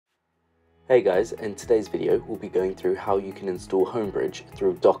Hey guys, in today's video we'll be going through how you can install HomeBridge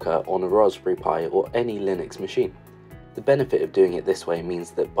through Docker on a Raspberry Pi or any Linux machine. The benefit of doing it this way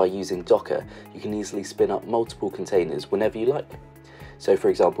means that by using Docker you can easily spin up multiple containers whenever you like. So for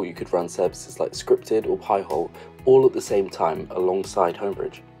example, you could run services like Scrypted or Pi-hole all at the same time alongside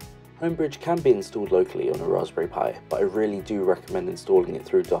HomeBridge. HomeBridge can be installed locally on a Raspberry Pi, but I really do recommend installing it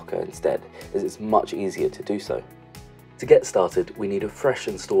through Docker instead, as it's much easier to do so. To get started, we need a fresh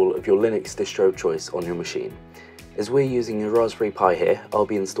install of your Linux distro of choice on your machine. As we're using a Raspberry Pi here, I'll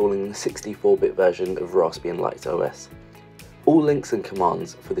be installing the 64-bit version of Raspbian Lite OS. All links and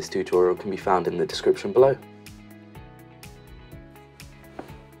commands for this tutorial can be found in the description below.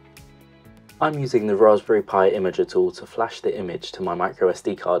 I'm using the Raspberry Pi Imager tool to flash the image to my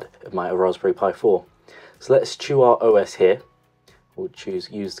microSD card of my Raspberry Pi 4. So let's choose our OS here. We'll choose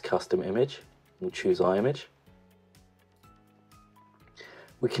Use Custom Image. We'll choose our image.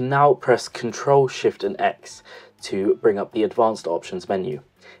 We can now press Ctrl, Shift and X to bring up the Advanced Options menu.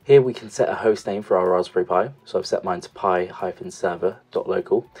 Here we can set a host name for our Raspberry Pi, so I've set mine to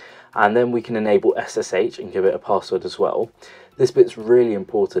pi-server.local, and then we can enable SSH and give it a password as well. This bit's really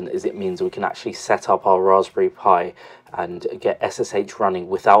important as it means we can actually set up our Raspberry Pi and get SSH running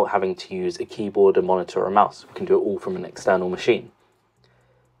without having to use a keyboard, a monitor or a mouse. We can do it all from an external machine.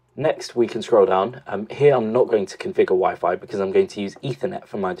 Next we can scroll down. Here I'm not going to configure Wi-Fi because I'm going to use Ethernet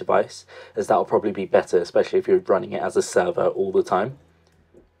for my device, as that will probably be better, especially if you're running it as a server all the time.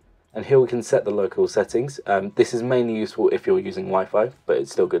 And here we can set the local settings. This is mainly useful if you're using Wi-Fi, but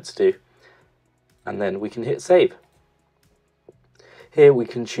it's still good to do. And then we can hit save. Here we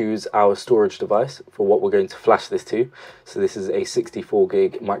can choose our storage device for what we're going to flash this to. So this is a 64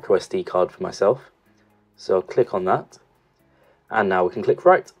 gig micro SD card for myself. So I'll click on that. And now we can click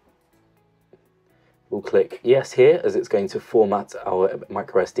write. We'll click yes here as it's going to format our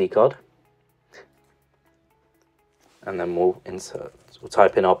micro SD card. And then we'll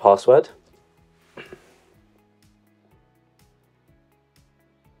type in our password.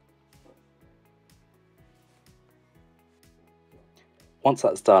 Once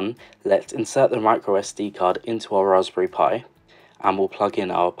that's done, let's insert the micro SD card into our Raspberry Pi, and we'll plug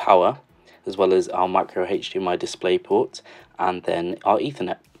in our power as well as our micro HDMI display port and then our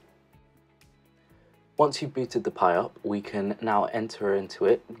Ethernet. Once you've booted the Pi up, we can now enter into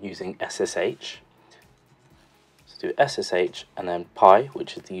it using SSH. So do SSH and then Pi,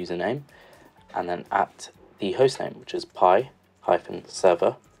 which is the username, and then at the hostname, which is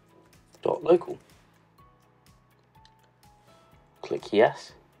pi-server.local. Click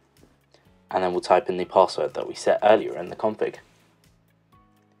yes, and then we'll type in the password that we set earlier in the config.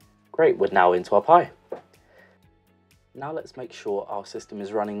 Great, we're now into our Pi. Now let's make sure our system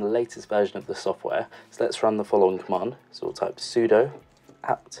is running the latest version of the software, so let's run the following command. So we'll type sudo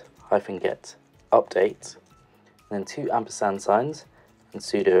apt-get update, and then 2 ampersand signs, and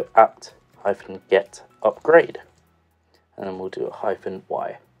sudo apt-get upgrade, and then we'll do a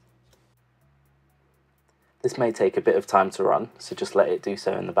 -y. This may take a bit of time to run, so just let it do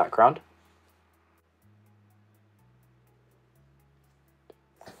so in the background.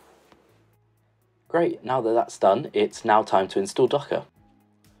 Great, now that that's done, it's now time to install Docker.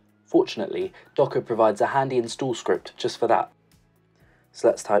 Fortunately, Docker provides a handy install script just for that. So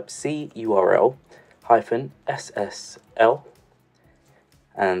let's type curl-ssl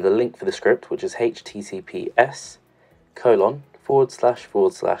and the link for the script, which is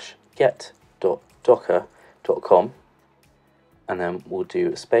https://get.docker.com, and then we'll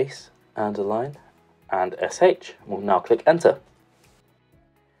do a space and a line and sh. We'll now click enter.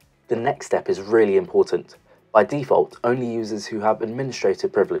 The next step is really important. By default, only users who have administrator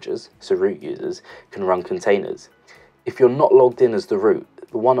privileges, so root users, can run containers. If you're not logged in as the root,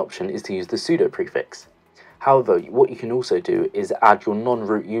 the one option is to use the sudo prefix. However, what you can also do is add your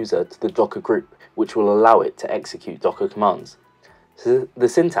non-root user to the Docker group, which will allow it to execute Docker commands. So the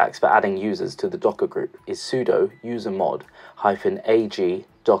syntax for adding users to the Docker group is sudo usermod -ag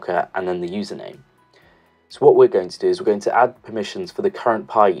docker and then the username. So what we're going to do is we're going to add permissions for the current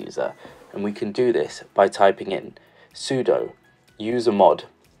Pi user, and we can do this by typing in sudo usermod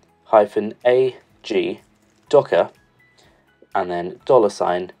 -ag docker and then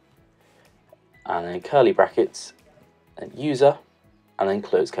 $, and then curly brackets, and user, and then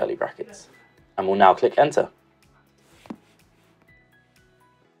close curly brackets. And we'll now click enter.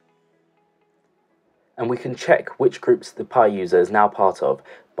 And we can check which groups the Pi user is now part of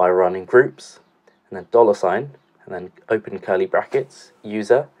by running groups, and then $, and then open curly brackets,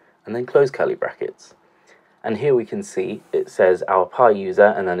 user, and then close curly brackets. And here we can see it says our Pi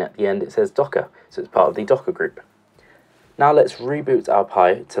user, and then at the end it says Docker, so it's part of the Docker group. Now let's reboot our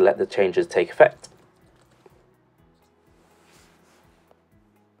Pi to let the changes take effect.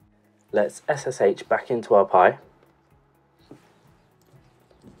 Let's SSH back into our Pi.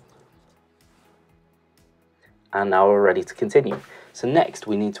 And now we're ready to continue. So next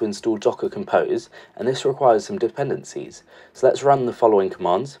we need to install Docker Compose, and this requires some dependencies. So let's run the following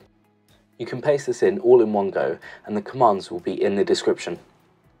commands. You can paste this in all in one go, and the commands will be in the description.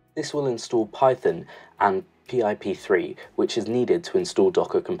 This will install Python and pip3, which is needed to install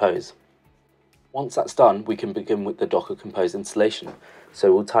Docker Compose. Once that's done, we can begin with the Docker Compose installation.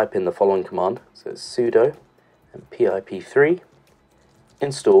 So we'll type in the following command. So it's sudo and pip3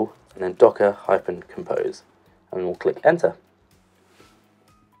 install and then docker-compose, and we'll click enter.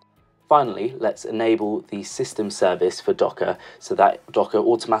 Finally, let's enable the system service for Docker so that Docker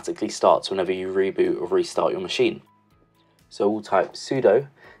automatically starts whenever you reboot or restart your machine. So we'll type sudo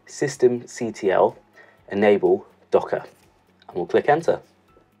systemctl enable Docker, and we'll click enter.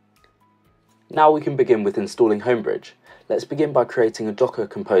 Now we can begin with installing HomeBridge. Let's begin by creating a Docker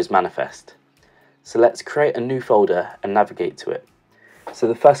Compose manifest. So let's create a new folder and navigate to it. So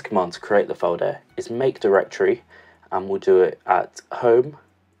the first command to create the folder is make directory, and we'll do it at home,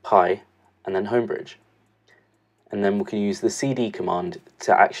 pi, and then HomeBridge. And then we can use the cd command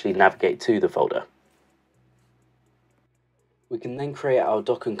to actually navigate to the folder. We can then create our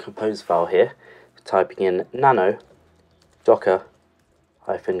Docker Compose file here, typing in nano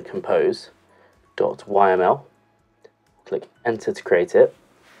docker-compose.yml. Click enter to create it.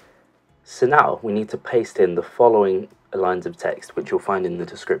 So now we need to paste in the following lines of text, which you'll find in the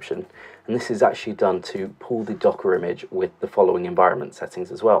description, and this is actually done to pull the Docker image with the following environment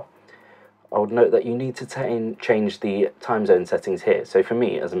settings as well. I would note that you need to change the time zone settings here. So for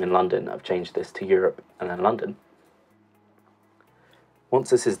me, as I'm in London, I've changed this to Europe and then London. Once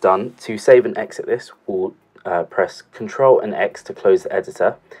this is done, to save and exit this, we'll press Ctrl and X to close the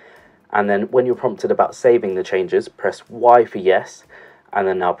editor, and then when you're prompted about saving the changes, press Y for yes, and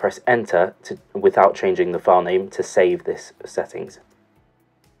then now press enter without changing the file name to save this settings.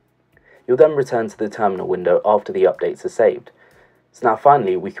 You'll then return to the terminal window after the updates are saved. So now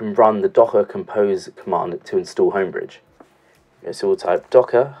finally we can run the Docker Compose command to install HomeBridge. So we'll type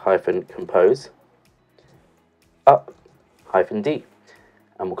docker-compose up-d,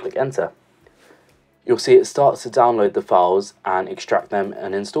 and we'll click enter. You'll see it starts to download the files and extract them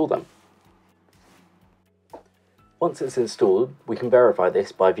and install them. Once it's installed, we can verify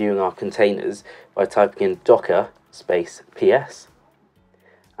this by viewing our containers by typing in docker space ps,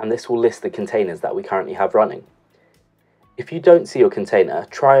 and this will list the containers that we currently have running. If you don't see your container,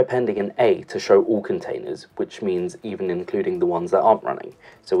 try appending an A to show all containers, which means even including the ones that aren't running.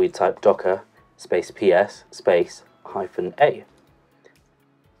 So we type docker space ps space -a.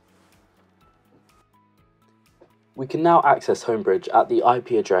 We can now access HomeBridge at the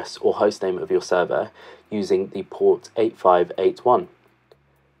IP address or hostname of your server using the port 8581.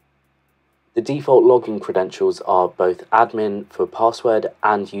 The default login credentials are both admin for password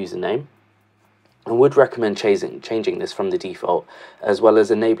and username, and would recommend changing this from the default, as well as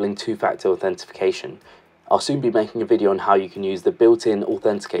enabling two-factor authentication. I'll soon be making a video on how you can use the built-in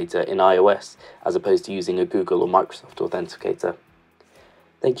authenticator in iOS, as opposed to using a Google or Microsoft authenticator.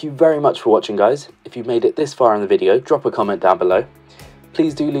 Thank you very much for watching, guys. If you've made it this far in the video, drop a comment down below.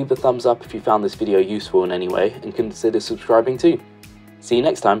 Please do leave a thumbs up if you found this video useful in any way, and consider subscribing too. See you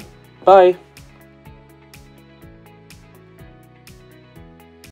next time. Bye!